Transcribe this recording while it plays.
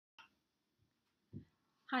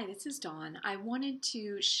Hi, this is Dawn. I wanted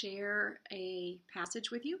to share a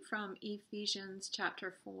passage with you from Ephesians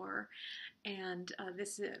chapter 4. And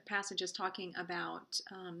this passage is talking about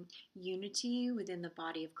unity within the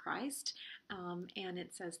body of Christ. And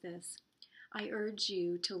it says this: I urge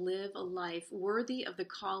you to live a life worthy of the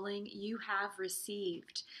calling you have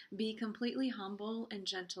received. Be completely humble and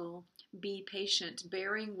gentle. Be patient,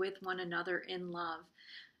 bearing with one another in love.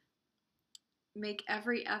 Make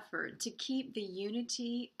every effort to keep the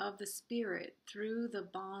unity of the Spirit through the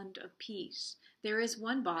bond of peace. There is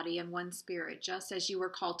one body and one Spirit, just as you were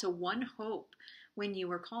called to one hope when you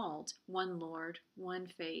were called: one Lord, one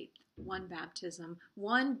faith, one baptism,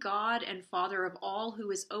 one God and Father of all,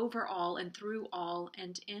 who is over all and through all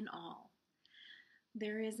and in all.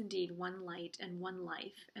 There is indeed one light and one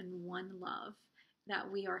life and one love that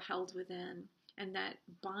we are held within, and that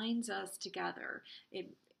binds us together.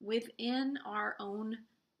 Within our own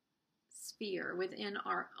sphere, within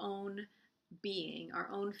our own being, our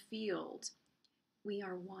own field, we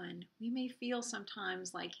are one. We may feel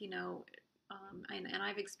sometimes like, and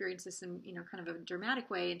I've experienced this in, kind of a dramatic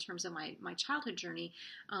way in terms of my childhood journey,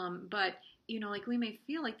 but like we may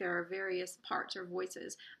feel like there are various parts or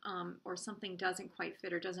voices, or something doesn't quite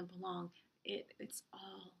fit or doesn't belong. It's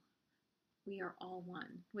all, we are all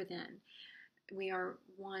one within. We are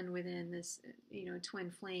one within this, twin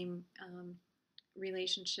flame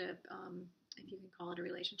relationship, if you can call it a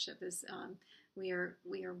relationship. Is we are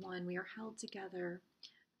one. We are held together,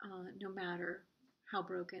 no matter how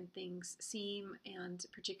broken things seem, and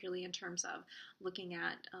particularly in terms of looking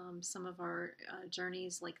at some of our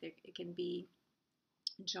journeys, like it can be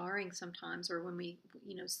jarring sometimes, or when we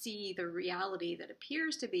see the reality that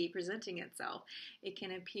appears to be presenting itself, it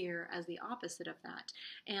can appear as the opposite of that.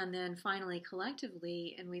 And then finally,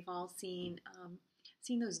 collectively, and we've all seen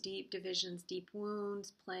those deep divisions, deep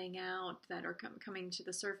wounds playing out that are coming to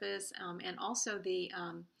the surface, and also the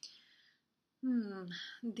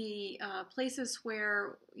places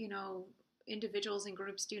where individuals and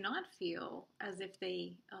groups do not feel as if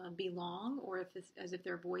they belong, or as if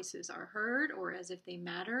their voices are heard, or as if they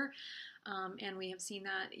matter. And we have seen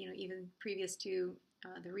that, even previous to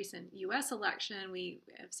the recent U.S. election, we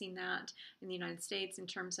have seen that in the United States in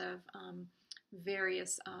terms of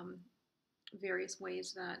various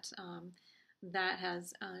ways that that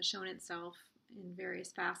has shown itself in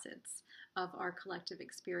various facets of our collective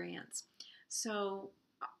experience. So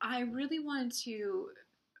I really wanted to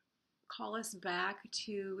call us back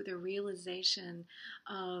to the realization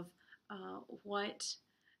of what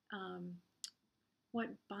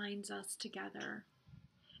binds us together,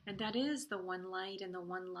 and that is the one light and the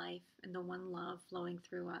one life and the one love flowing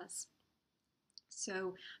through us.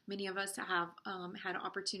 So many of us have had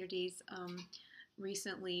opportunities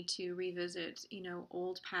recently to revisit,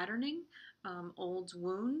 old patterning, old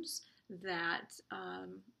wounds that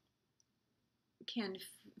can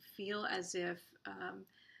feel as if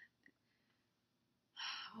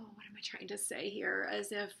what am I trying to say here?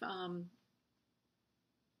 As if,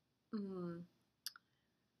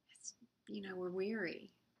 it's, we're weary.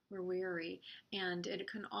 We're weary. And it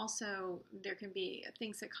can also, there can be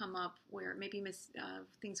things that come up where maybe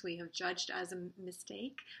things we have judged as a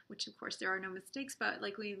mistake, which of course there are no mistakes, but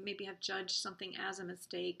like we maybe have judged something as a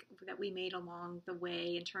mistake that we made along the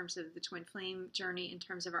way in terms of the twin flame journey, in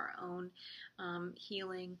terms of our own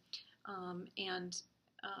healing,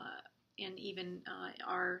 and even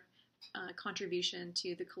our contribution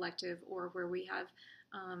to the collective, or where we have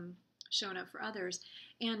shown up for others.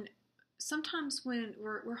 And sometimes when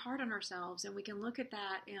we're hard on ourselves, and we can look at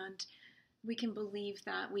that and we can believe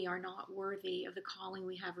that we are not worthy of the calling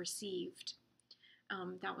we have received.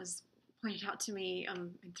 That was pointed out to me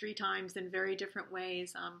in 3 times in very different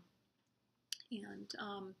ways. And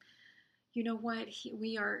you know what?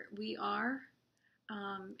 We are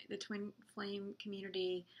the twin flame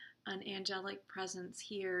community, an angelic presence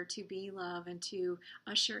here to be love and to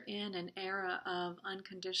usher in an era of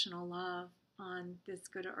unconditional love on this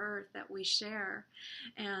good earth that we share.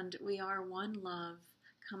 And we are one love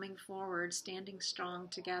coming forward, standing strong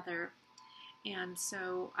together. And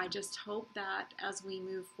so I just hope that as we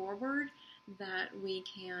move forward, that we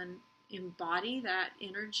can embody that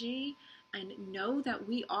energy and know that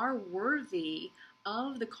we are worthy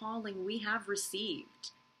of the calling we have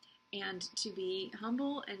received, and to be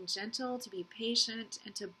humble and gentle, to be patient,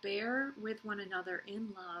 and to bear with one another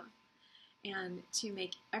in love, and to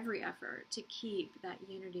make every effort to keep that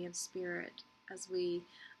unity of spirit as we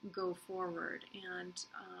go forward, and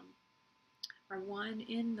are one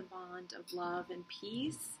in the bond of love and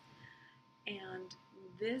peace. And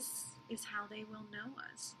this is how they will know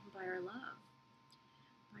us, by our love.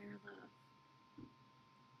 By our love.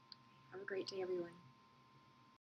 great day, everyone.